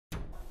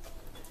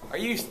Are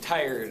you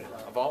tired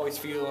of always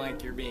feeling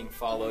like you're being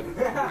followed?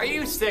 Are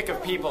you sick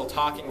of people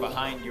talking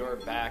behind your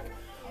back?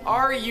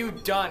 Are you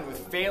done with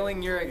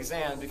failing your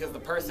exams because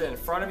the person in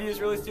front of you is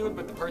really stupid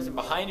but the person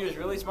behind you is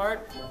really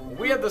smart?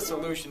 We have the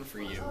solution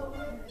for you.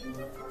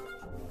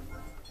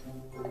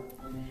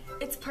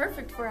 It's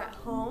perfect for at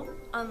home,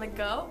 on the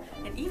go,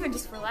 and even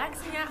just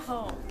relaxing at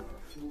home.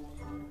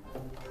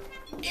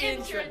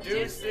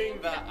 Introducing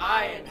the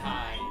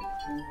Ironhide.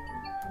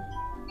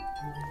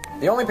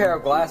 The only pair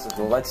of glasses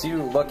that lets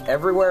you look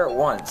everywhere at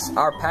once.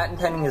 Our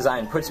patent-pending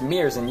design puts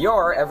mirrors in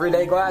your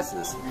everyday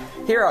glasses.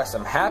 Here are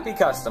some happy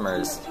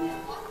customers.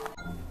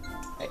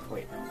 Hey,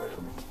 wait.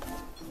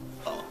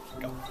 Oh,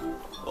 go.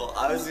 Well,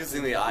 I was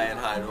using the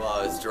Ironhide while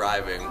I was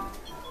driving,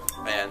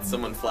 and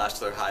someone flashed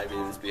their high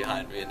beams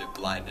behind me and it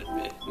blinded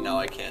me. Now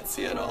I can't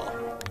see at all.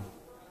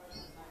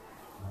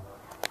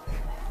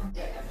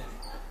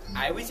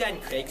 I was on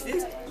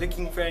Craigslist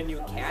looking for a new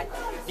cat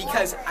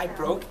because I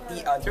broke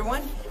the other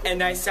one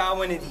and I saw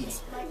one of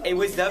these. It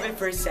was love at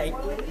first sight.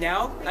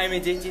 Now I'm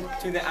addicted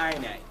to the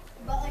Ironhide.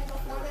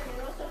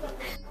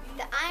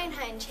 The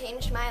Ironhide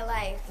changed my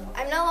life.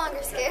 I'm no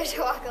longer scared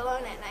to walk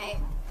alone at night.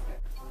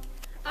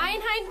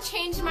 Ironhide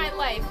changed my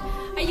life.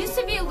 I used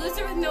to be a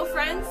loser with no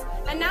friends,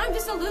 and now I'm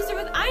just a loser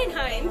with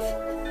Ironhide.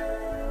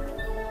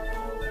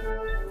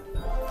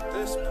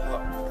 This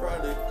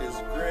product is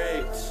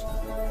great.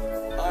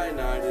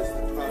 Ironhide is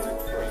the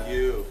product for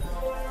you.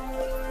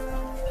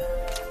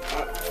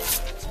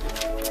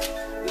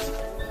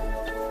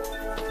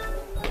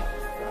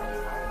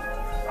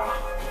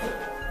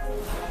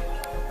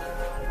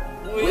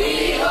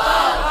 We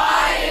love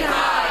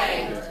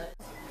Ironhide!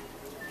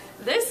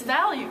 This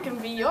value can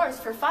be yours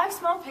for 5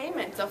 small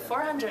payments of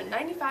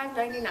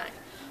 $495.99.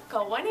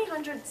 Call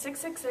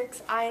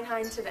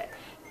 1-800-666-IRONHIDE today.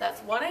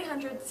 That's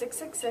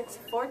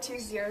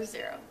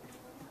 1-800-666-4200.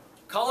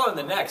 Call in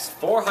the next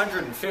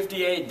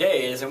 458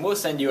 days and we'll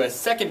send you a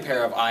second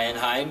pair of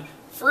Ironhide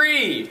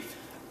free.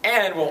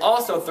 And we'll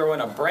also throw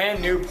in a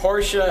brand new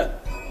Porsche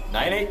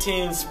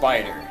 918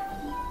 Spider.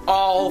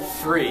 All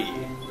free.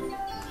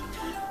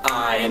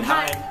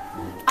 Ironhide,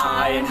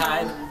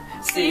 Ironhide,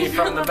 see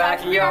from the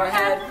back of your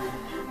head.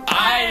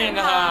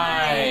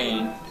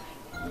 Ironhide!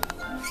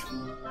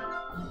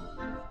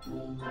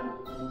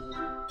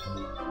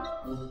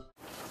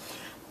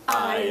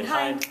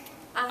 Ironhide,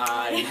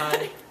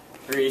 Ironhide.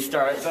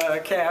 Restart the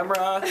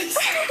camera.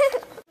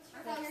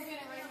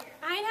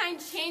 Ironhide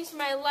changed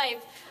my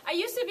life. I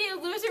used to be a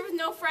loser with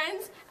no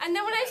friends, and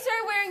then when I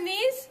started wearing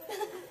these...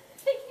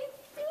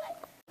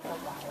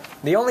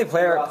 The only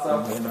pair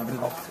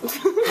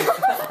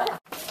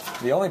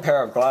The only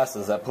pair of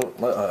glasses that put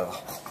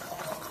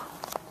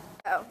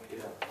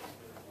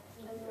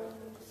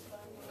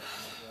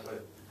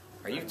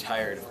Are you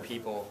tired of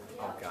people?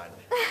 Oh God.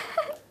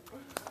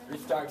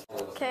 Restart.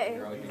 Okay,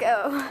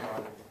 go.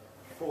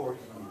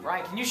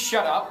 Ryan, can you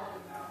shut up?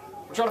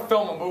 We're trying to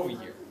film a movie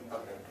here.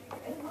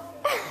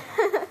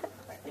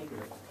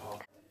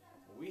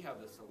 We have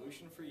the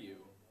solution for you.